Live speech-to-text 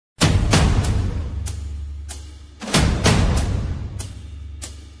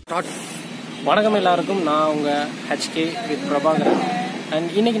Start. வணக்கம் எல்லாருக்கும். நான் உங்கள் ஹெச்கே வித் பிரபாகரன். அண்ட்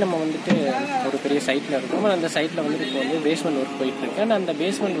இன்றைக்கி நம்ம வந்துட்டு ஒரு பெரிய சைட்டில் இருக்கோம். அந்த சைட்டில் வந்துட்டு இப்போ வந்து பேஸ்மெண்ட் ஒர்க் போயிட்டுருக்கு. அண்ட் அந்த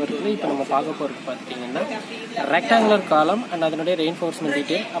பேஸ்மெண்ட் ஒர்க்கில் இப்போ நம்ம பார்க்க போகிறது பார்த்தீங்கன்னா ரெக்டாங்குலர் காலம் அண்ட் அதனுடைய ரெயின்ஃபோர்ஸ்மெண்ட்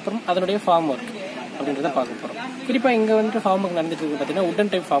டீட்டெயில், அப்புறம் அதனுடைய ஃபார்ம் ஒர்க் அப்படின்றத பார்க்க போகிறோம். குறிப்பாக இங்கே வந்துட்டு ஃபார்ம் ஒர்க் நடந்துட்டு இருக்கு பார்த்தீங்கன்னா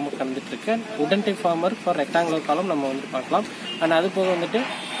உடன் டைப் ஃபார்ம் ஒர்க் நடந்துட்டுருக்கு. உடன் type form work for rectangular காலம் நம்ம வந்துட்டு பார்க்கலாம். அண்ட் அது போக வந்துட்டு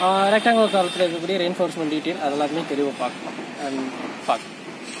ரெக்டாங்குலர் காலத்தில் இருக்கக்கூடிய ரெயின்ஃபோர்ஸ்மெண்ட் டீட்டெயில் அதெல்லாமே தெளிவாக பார்க்கலாம் அண்ட் பார்க்கலாம்.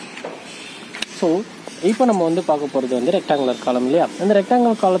 ஸோ இப்போ நம்ம வந்து பார்க்க போகிறது வந்து ரெக்டாங்குலர் காலம் இல்லையா. அந்த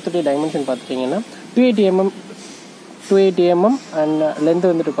ரெக்டாங்குலர் காலத்துடைய டைமென்ஷன் பார்த்துட்டிங்கன்னா 280 mm அண்ட் லென்த்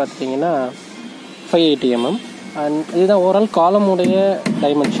வந்துட்டு பார்த்துட்டிங்கன்னா 580 mm. அண்ட் இதுதான் ஓவரால் காலமுடைய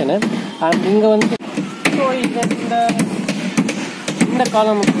டைமென்ஷனு. அண்ட் இங்கே வந்து ஸோ இந்த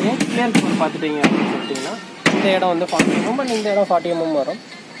காலமுடைய கிளியர் பார்த்துட்டிங்க அப்படின்னு சொல்லிட்டிங்கன்னா இந்த இடம் வந்து 40 mm அண்ட் இந்த இடம் 40 mm வரும்.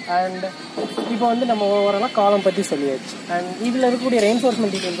 அண்ட் இப்போ வந்து நம்ம ஓவராலாக காலம் பற்றி சொல்லியாச்சு. அண்ட் இதில் இருக்கக்கூடிய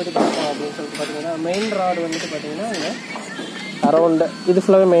ரெயின்ஃபோர்ஸ்மெண்ட் டீட்டெயில் பற்றி பார்ப்போம் அப்படின்னு சொல்லிட்டு பார்த்தீங்கன்னா மெயின் ராடு வந்துட்டு பார்த்தீங்கன்னா இங்கே அரௌண்ட் இது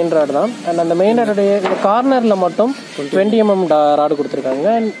ஃபுல்லாகவே மெயின் ராடு தான். அண்ட் அந்த மெயின் ராடுடைய இந்த கார்னரில் மட்டும் 20 mm ராடு கொடுத்துருக்காங்க.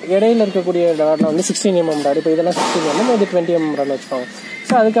 அண்ட் இடையில இருக்கக்கூடிய ராடில் வந்து 16 mm ராடு. இப்போ இதெல்லாம் 16 mm, இது 20 mm ராடு வச்சுக்கோங்க.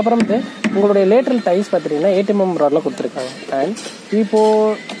 ஸோ அதுக்கப்புறம் வந்து உங்களுடைய லேட்ரல் டைஸ் பார்த்துட்டிங்கன்னா 8 mm ராடில் கொடுத்துருக்காங்க. அண்ட்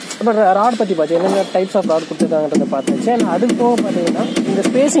இப்போது இப்போ ராட் பற்றி பார்த்து என்னென்ன டைப்ஸ் ஆஃப் ராட் கொடுத்துருக்காங்கன்றத பார்த்துச்சு. அண்ட் அதுக்கு போக பார்த்தீங்கன்னா இந்த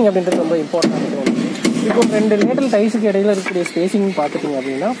ஸ்பேசிங் அப்படின்றது ரொம்ப இம்பார்ட்டன்ட். இப்போ ரெண்டு லேட்டல் டைஸுக்கு இடையில இருக்கக்கூடிய ஸ்பேசிங் பார்த்துட்டிங்க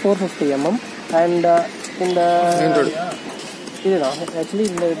அப்படின்னா 450 mm. அண்ட் இந்த இதுதான் ஆக்சுவலி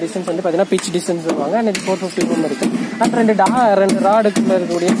இந்த டிஸ்டன்ஸ் வந்து பார்த்தீங்கன்னா பிச் டிஸ்டன்ஸ் சொல்லுவாங்க. அண்ட் இது 450 mm இருக்குது. அண்ட் ரெண்டு ராடுக்குள்ள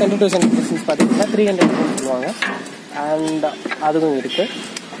இருக்கக்கூடிய சென்டர் டு சென்டர் டிஸ்டன்ஸ் பார்த்தீங்கன்னா 300 mm சொல்லுவாங்க. அண்ட் அதுவும் இருக்குது.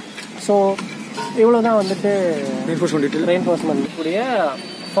 ஸோ இவ்வளோ தான் வந்துட்டு ரெயின்ஃபோர்ஸ்மெண்ட் கூடிய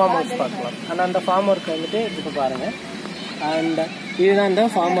ஃபார்ம் ஒர்க் பார்க்கலாம். அண்ட் அந்த ஃபார்ம் ஒர்க் வந்துட்டு இப்போ பாருங்கள். அண்ட் இதுதான் இந்த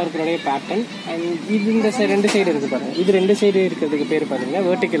ஃபார்ம் ஒர்க்கோடைய பேட்டர்ன். அண்ட் இது இந்த ரெண்டு சைடு இருக்குது பாருங்கள். இது ரெண்டு சைடு இருக்கிறதுக்கு பேர் பார்த்தீங்கன்னா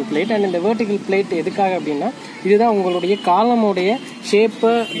வெர்டிக்கல் பிளேட். அண்ட் இந்த வெர்டிக்கல் பிளேட் எதுக்காக அப்படின்னா இதுதான் உங்களுடைய காலமுடைய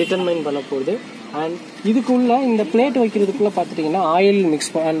ஷேப்பை டிட்டர்மைன் பண்ண போகுது. அண்ட் இதுக்குள்ளே இந்த பிளேட் வைக்கிறதுக்குள்ளே பார்த்துட்டிங்கன்னா ஆயில்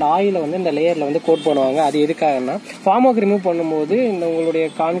மிக்ஸ் அண்ட் ஆயிலை வந்து இந்த லேயரில் வந்து கோட் பண்ணுவாங்க. அது எதுக்காகனா ஃபார்ம் ஒர்க் ரிமூவ் பண்ணும்போது இந்த உங்களுடைய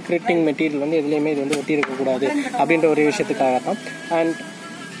கான்கிரீட்டிங் மெட்டீரியல் வந்து எதுலேயுமே இது வந்து ஒட்டி இருக்கக்கூடாது அப்படின்ற ஒரு விஷயத்துக்காக தான். அண்ட்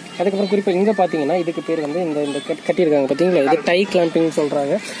அதுக்கப்புறம் குறிப்பாக இங்கே பார்த்தீங்கன்னா இதுக்கு பேர் வந்து இந்த கட்டியிருக்காங்க பார்த்தீங்களா, இது டை கிளாம்பிங்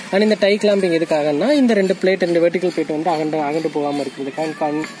சொல்கிறாங்க. அண்ட் இந்த டை கிளாம்பிங் எதுக்காகனா இந்த ரெண்டு வெர்டிக்கல் பிளேட் வந்து அகண்டு போகாமல்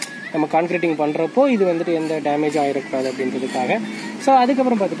இருக்கிறது. நம்ம கான்கிரீட்டிங் பண்ணுறப்போ இது வந்துட்டு எந்த டேமேஜ் ஆகிடக்கூடாது அப்படின்றதுக்காக. ஸோ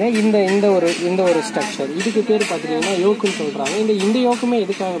அதுக்கப்புறம் பார்த்துட்டேன் இந்த ஒரு ஸ்ட்ரக்சர் இதுக்கு பேர் பார்த்துட்டிங்கன்னா யோக்குன்னு சொல்கிறாங்க. இந்த யோக்குமே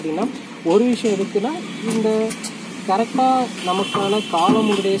எதுக்காக அப்படின்னா ஒரு விஷயம் எதுக்குன்னா இந்த கரெக்டாக நமக்கான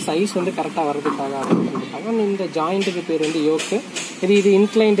காலமுடைய சைஸ் வந்து கரெக்டாக வர்றதுக்காக அப்படின்றதுக்காக. இந்த ஜாயிண்ட்டுக்கு பேர் வந்து யோக்கு. இது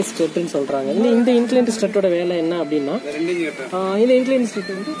இன்க்ளைன்டு ஸ்ட்ரெட்டுன்னு சொல்கிறாங்க. இந்த இன்க்ளைன்டு ஸ்ட்ரெட்டோட வேலை என்ன அப்படின்னா இந்த இன்க்ளைன்டு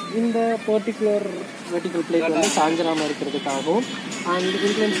ஸ்ட்ரெட் வந்து இந்த பர்டிகுலர் வெர்டிக்கல் பிளேட் வந்து சாஞ்சிராமல் இருக்கிறதுக்காகவும். அண்ட்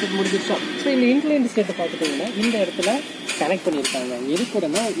இன்க்ளைன்டு ஸ்ட்ரெட் முடிஞ்சிருச்சா. ஸோ இந்த இன்க்ளைன்டு ஸ்ட்ரெட்டை பார்த்துட்டிங்கன்னா இந்த இடத்துல கனெக்ட் பண்ணியிருக்காங்க. எது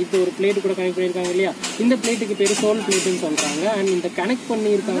கூடனா இது ஒரு பிளேட்டு கூட கனெக்ட் பண்ணியிருக்காங்க இல்லையா. இந்த பிளேட்டுக்கு பேர் சோல் பிளேட்டுன்னு சொல்கிறாங்க. அண்ட் இந்த கனெக்ட்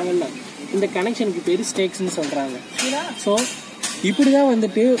பண்ணியிருக்காங்கல்ல இந்த கனெக்ஷனுக்கு பேர் ஸ்டேக்ஸ்ன்னு சொல்கிறாங்க. ஸோ இப்படி தான்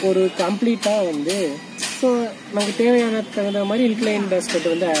வந்துட்டு ஒரு கம்ப்ளீட்டாக வந்து ஸோ நமக்கு தேவையான தகுந்த மாதிரி இன்க்ளைன்ட் ஸ்ட்ரெட்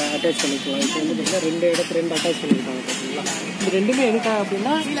வந்து அட்டாச் பண்ணிக்கலாம். இப்போ வந்து பார்த்தீங்கன்னா ரெண்டு அட்டாச் பண்ணியிருக்காங்க பார்த்தீங்களா. இது ரெண்டுமே எதுக்காக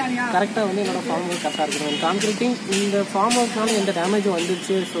அப்படின்னா கரெக்டாக வந்து என்னோடய ஃபார்ம் ஒர்க் கரெக்டாக இருக்கணும். கான்கிரீட்டிங் இந்த ஃபார்ம் ஒர்க்னால எந்த டேமேஜும்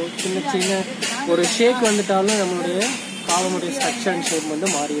வந்துருச்சு. ஸோ சின்ன ஒரு ஷேக் வந்துட்டாலும் நம்மளுடைய காலமுடைய ஸ்ட்ரக்சர் அண்ட் ஷேப் வந்து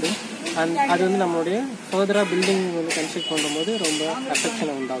மாறிடும். அண்ட் அது வந்து நம்மளுடைய ஃபர்தராக பில்டிங் வந்து கன்ஸ்ட்ரக்ட் பண்ணும்போது ரொம்ப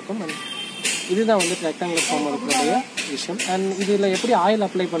அஃபெக்ஷனை உண்டாக்கும். அண்ட் இதுதான் வந்து ரெக்டாங்குலர் ஃபார்ம் ஒர்க்குடைய விஷயம். அண்ட் இதில் எப்படி ஆயில்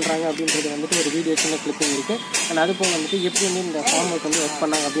அப்ளை பண்ணுறாங்க அப்படின்றது வந்துட்டு ஒரு வீடியோ சின்ன கிளிப்பிங் இருக்குது. அண்ட் அது போக வந்துட்டு எப்படி வந்து இந்த ஃபார்ம் ஒர்க் வந்து ஒர்க்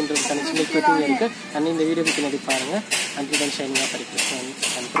பண்ணாங்க அப்படின்றது தனி சின்ன கிளிப்பிங் இருக்குது. அண்ட் இந்த வீடியோ பின்னாடி பாருங்கள். அண்ட் இதன் ஷைனிங்காக படிக்கிறேன்.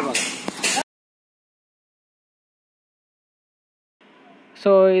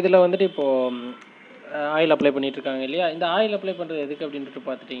 ஸோ இதில் வந்துட்டு இப்போது ஆயில் அப்ளை பண்ணிகிட்ருக்காங்க இல்லையா. இந்த ஆயில் அப்ளை பண்ணுறது எதுக்கு அப்படின்ட்டு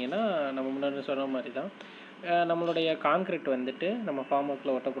பார்த்துட்டிங்கன்னா நம்ம முன்னாடி சொன்ன மாதிரி தான் நம்மளுடைய கான்கிரீட் வந்துட்டு நம்ம ஃபார்ம்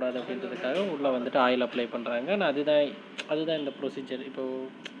ஒர்க்கில் ஒட்டக்கூடாது அப்படின்றதுக்காக உள்ளே வந்துட்டு ஆயில் அப்ளை பண்ணுறாங்க. அதுதான் இந்த ப்ரொசீஜர்.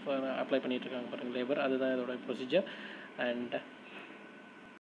 இப்போது அப்ளை பண்ணிகிட்ருக்காங்க பாருங்கள் லேபர். அதுதான் இதோட ப்ரொசீஜர்.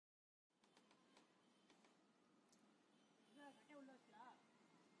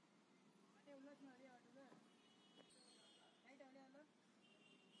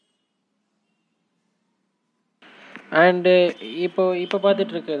 அண்ட் இப்போ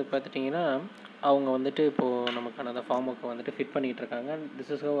பார்த்துட்ருக்கிறது பார்த்துட்டிங்கன்னா அவங்க வந்துட்டு இப்போது நமக்கான அந்த ஃபார்ம் ஒர்க்கை வந்துட்டு ஃபிட் பண்ணிகிட்டு இருக்காங்க.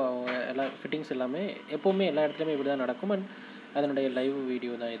 திஸ் இஸ் அவங்க எல்லா ஃபிட்டிங்ஸ் எல்லாமே எப்போவுமே எல்லா இடத்துலையுமே இப்படி தான் நடக்கும். அண்ட் அதனுடைய லைவ்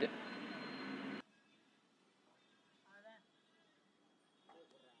வீடியோ தான் இது.